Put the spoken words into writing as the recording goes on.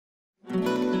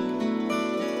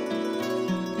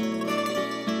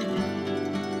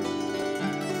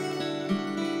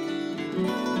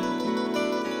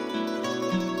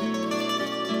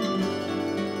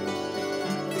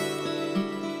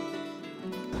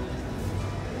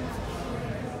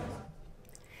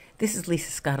This is Lisa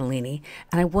Scottolini,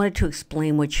 and I wanted to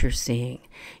explain what you're seeing.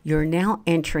 You're now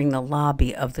entering the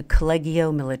lobby of the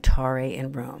Collegio Militare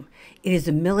in Rome. It is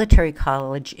a military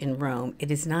college in Rome. It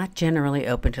is not generally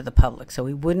open to the public, so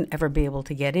we wouldn't ever be able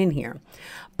to get in here.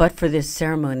 But for this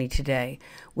ceremony today,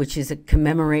 which is a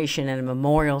commemoration and a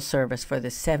memorial service for the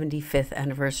 75th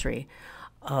anniversary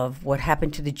of what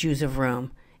happened to the Jews of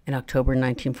Rome in October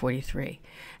 1943.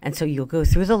 And so you'll go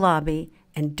through the lobby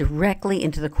and directly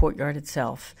into the courtyard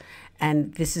itself.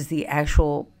 And this is the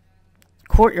actual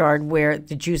courtyard where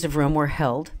the Jews of Rome were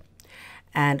held.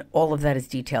 And all of that is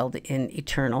detailed in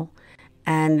Eternal.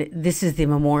 And this is the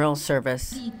memorial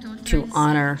service to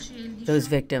honor those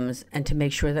victims and to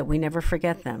make sure that we never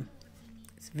forget them.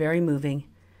 It's very moving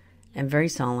and very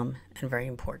solemn and very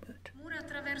important. Mura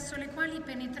attraverso le quali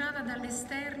penetrava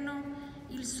dall'esterno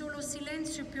il solo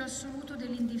silenzio più assoluto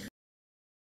dell'indifferenza.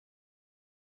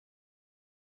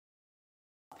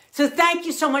 So thank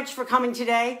you so much for coming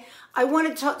today. I want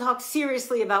to talk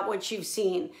seriously about what you've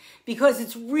seen because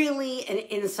it's really an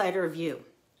insider view.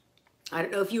 I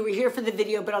don't know if you were here for the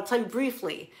video, but I'll tell you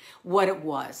briefly what it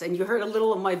was. And you heard a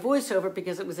little of my voiceover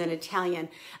because it was in Italian.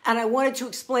 And I wanted to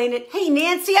explain it. Hey,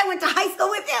 Nancy, I went to high school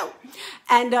with you.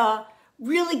 And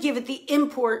really give it the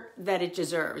import that it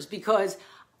deserves. Because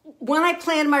when I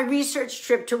planned my research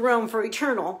trip to Rome for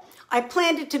Eternal, I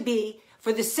planned it to be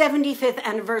for the 75th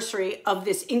anniversary of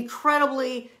this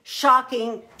incredibly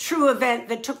shocking, true event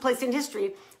that took place in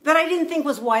history that I didn't think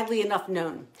was widely enough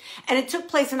known. And it took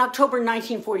place in October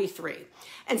 1943.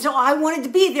 And so I wanted to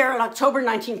be there in October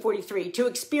 1943 to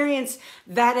experience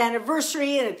that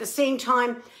anniversary and at the same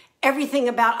time, everything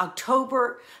about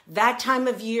October, that time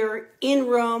of year in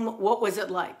Rome, what was it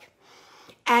like?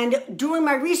 And during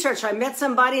my research, I met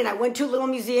somebody and I went to a little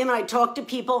museum and I talked to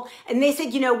people and they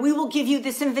said, you know, we will give you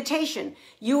this invitation.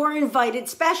 You are invited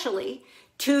specially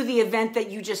to the event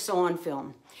that you just saw on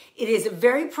film. It is a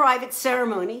very private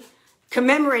ceremony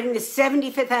commemorating the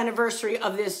 75th anniversary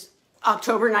of this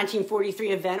October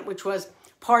 1943 event, which was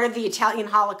part of the Italian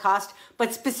Holocaust,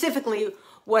 but specifically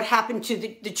what happened to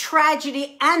the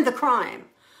tragedy and the crime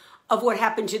of what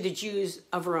happened to the Jews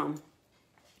of Rome.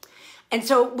 And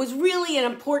so it was really an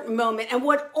important moment. And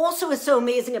what also is so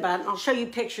amazing about it, and I'll show you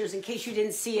pictures in case you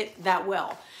didn't see it that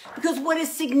well, because what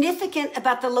is significant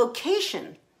about the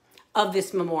location of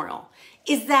this memorial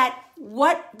is that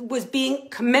what was being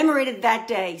commemorated that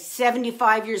day,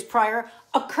 75 years prior,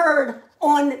 occurred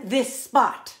on this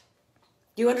spot.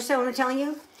 Do you understand what I'm telling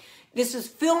you? This is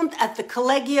filmed at the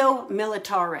Collegio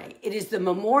Militare. It is the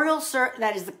memorial,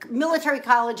 that is the military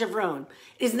college of Rome.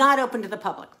 It is not open to the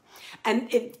public. And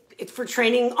it's for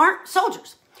training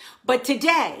soldiers. But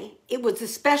today, it was a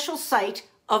special site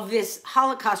of this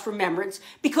Holocaust remembrance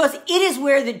because it is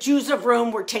where the Jews of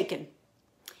Rome were taken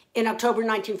in October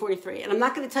 1943. And I'm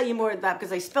not going to tell you more about that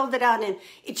because I spelled it out in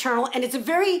Eternal. And it's a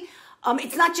very,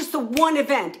 it's not just the one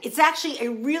event. It's actually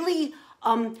a really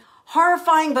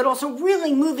horrifying, but also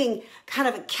really moving kind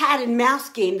of a cat and mouse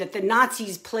game that the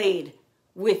Nazis played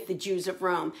with the Jews of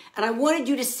Rome. And I wanted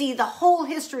you to see the whole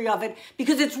history of it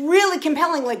because it's really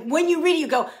compelling. Like when you read it, you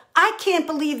go, I can't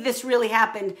believe this really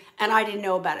happened and I didn't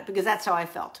know about it, because that's how I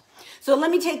felt. So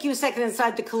let me take you a second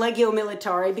inside the Collegio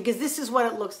Militare because this is what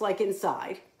it looks like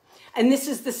inside. And this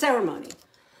is the ceremony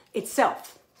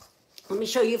itself. Let me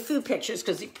show you a few pictures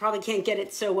because you probably can't get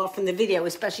it so well from the video,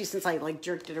 especially since I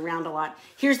jerked it around a lot.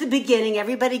 Here's the beginning,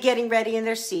 everybody getting ready in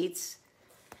their seats.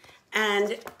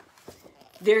 And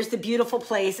there's the beautiful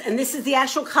place. And this is the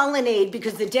actual colonnade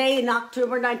because the day in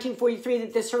October 1943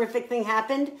 that this horrific thing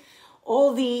happened,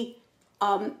 all the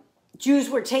Jews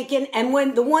were taken. And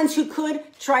when the ones who could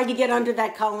tried to get under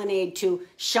that colonnade to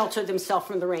shelter themselves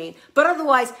from the rain. But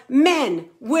otherwise, men,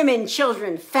 women,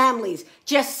 children, families,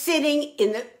 just sitting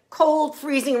in the cold,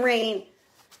 freezing rain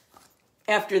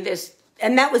after this.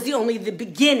 And that was only the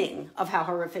beginning of how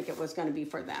horrific it was going to be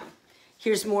for them.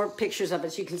 Here's more pictures of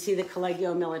it so you can see the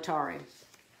Collegio Militare.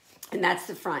 And that's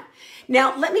the front.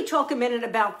 Now, let me talk a minute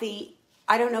about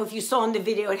I don't know if you saw in the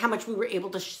video and how much we were able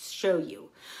to show you.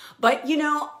 But, you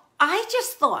know, I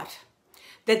just thought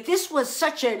that this was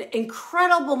such an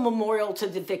incredible memorial to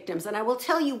the victims. And I will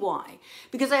tell you why.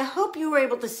 Because I hope you were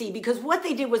able to see, because what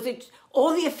they did was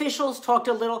all the officials talked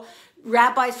a little,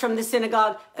 rabbis from the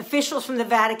synagogue, officials from the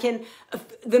Vatican,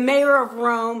 the mayor of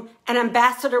Rome, an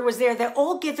ambassador was there. They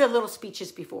all give their little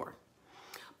speeches before.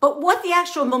 But what the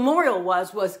actual memorial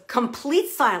was complete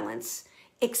silence,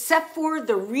 except for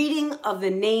the reading of the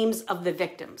names of the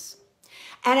victims.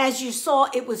 And as you saw,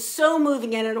 it was so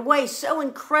moving and in a way so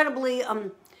incredibly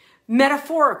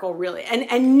metaphorical, really, and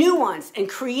nuanced and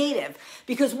creative.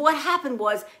 Because what happened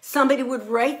was somebody would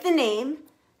write the name,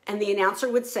 and the announcer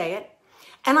would say it.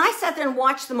 And I sat there and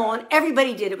watched them all, and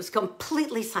everybody did. It was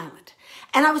completely silent.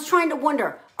 And I was trying to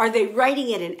wonder, are they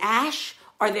writing it in ash?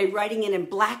 Are they writing it in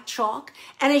black chalk?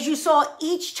 And as you saw,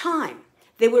 each time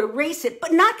they would erase it,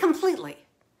 but not completely,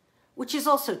 which is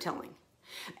also telling.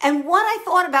 And what I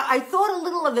thought about, I thought a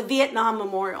little of the Vietnam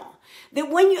Memorial. That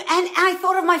when you, and I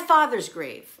thought of my father's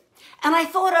grave. And I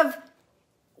thought of,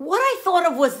 what I thought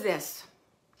of was this.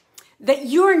 That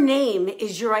your name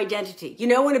is your identity. You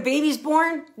know, when a baby's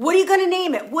born, what are you going to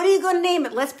name it? What are you going to name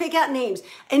it? Let's pick out names.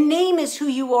 A name is who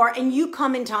you are, and you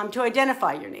come in time to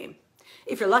identify your name,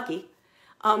 if you're lucky.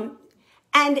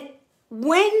 And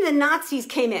when the Nazis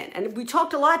came in, and we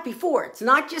talked a lot before, it's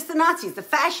not just the Nazis. The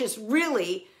fascists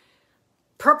really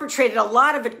perpetrated a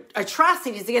lot of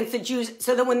atrocities against the Jews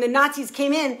so that when the Nazis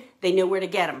came in, they knew where to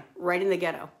get them, right in the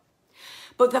ghetto.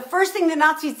 But the first thing the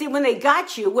Nazis did when they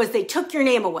got you was they took your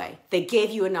name away. They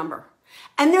gave you a number.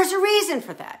 And there's a reason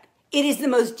for that. It is the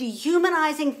most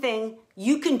dehumanizing thing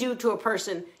you can do to a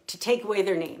person to take away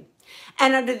their name.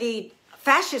 And under the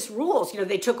fascist rules, you know,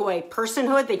 they took away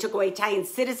personhood, they took away Italian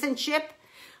citizenship,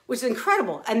 which is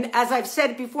incredible. And as I've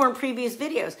said before in previous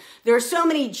videos, there are so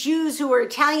many Jews who are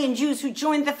Italian Jews who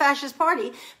joined the fascist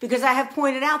party because I have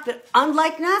pointed out that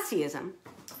unlike Nazism,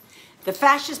 the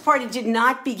fascist party did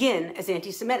not begin as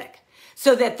anti-Semitic,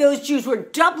 so that those Jews were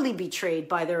doubly betrayed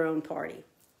by their own party.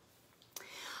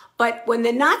 But when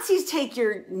the Nazis take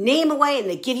your name away and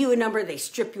they give you a number, they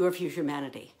strip you of your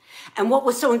humanity. And what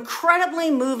was so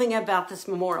incredibly moving about this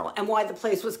memorial and why the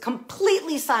place was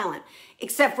completely silent,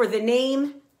 except for the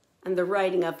name and the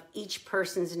writing of each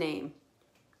person's name,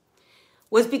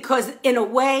 was because in a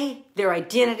way, their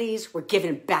identities were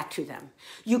given back to them.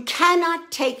 You cannot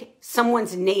take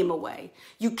someone's name away.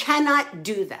 You cannot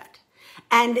do that.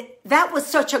 And that was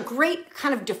such a great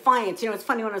kind of defiance. You know, it's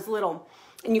funny when I was little,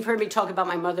 and you've heard me talk about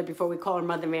my mother before, we call her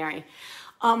Mother Mary.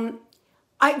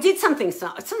 I did something,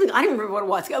 I don't remember what it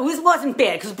was. It wasn't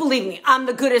bad, because believe me, I'm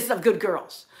the goodest of good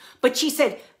girls. But she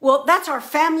said, well, that's our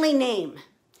family name.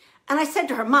 And I said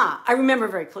to her, Ma, I remember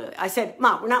very clearly, I said,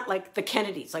 Ma, we're not like the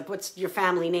Kennedys, like what's your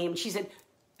family name? She said,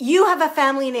 you have a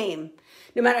family name.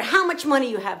 No matter how much money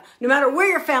you have, no matter where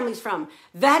your family's from,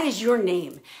 that is your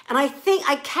name. And I think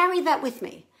I carry that with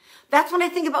me. That's what I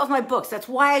think about with my books. That's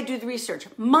why I do the research.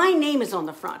 My name is on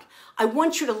the front. I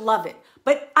want you to love it,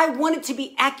 but I want it to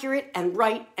be accurate and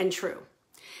right and true.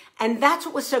 And that's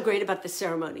what was so great about this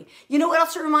ceremony. You know what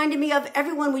else it reminded me of?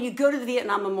 Everyone, when you go to the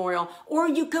Vietnam Memorial or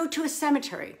you go to a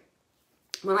cemetery,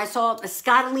 when I saw the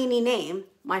Scatolini name,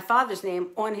 my father's name,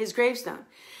 on his gravestone,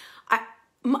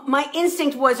 my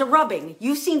instinct was a rubbing.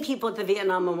 You've seen people at the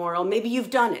Vietnam Memorial. Maybe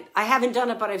you've done it. I haven't done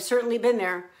it, but I've certainly been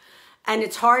there. And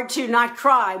it's hard to not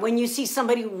cry when you see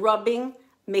somebody rubbing,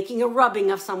 making a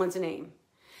rubbing of someone's name.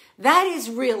 That is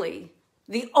really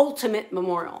the ultimate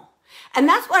memorial. And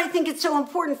that's why I think it's so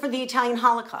important for the Italian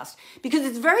Holocaust, because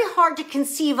it's very hard to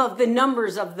conceive of the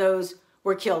numbers of those who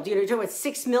were killed. You know, you're talking about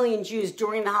 6 million Jews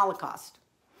during the Holocaust.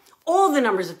 All the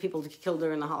numbers of people killed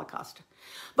during the Holocaust.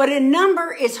 But a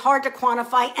number is hard to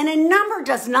quantify, and a number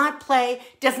does not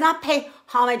pay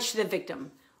homage to the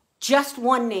victim. Just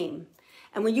one name.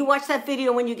 And when you watch that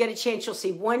video, when you get a chance, you'll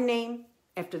see one name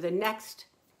after the next,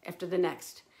 after the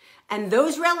next. And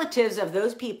those relatives of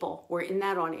those people were in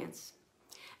that audience.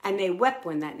 And they wept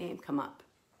when that name came up.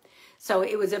 So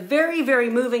it was a very, very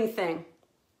moving thing.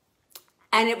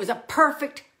 And it was a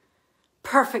perfect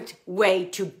way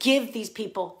to give these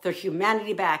people their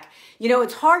humanity back. You know,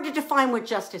 it's hard to define what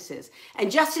justice is.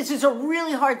 And justice is a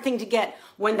really hard thing to get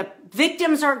when the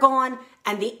victims are gone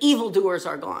and the evildoers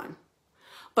are gone.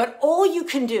 But all you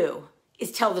can do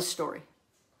is tell the story.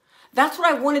 That's what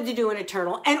I wanted to do in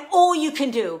Eternal. And all you can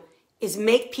do is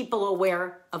make people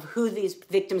aware of who these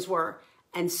victims were.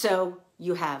 And so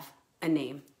you have a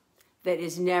name that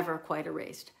is never quite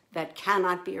erased, that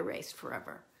cannot be erased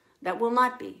forever, that will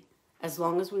not be, as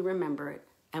long as we remember it,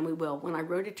 and we will. When I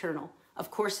wrote Eternal,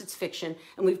 of course it's fiction,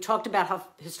 and we've talked about how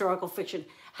historical fiction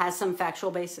has some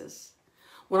factual basis.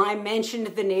 When I mentioned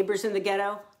the neighbors in the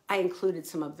ghetto, I included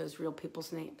some of those real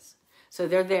people's names. So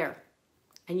they're there,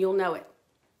 and you'll know it.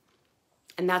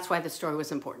 And that's why the story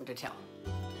was important to tell.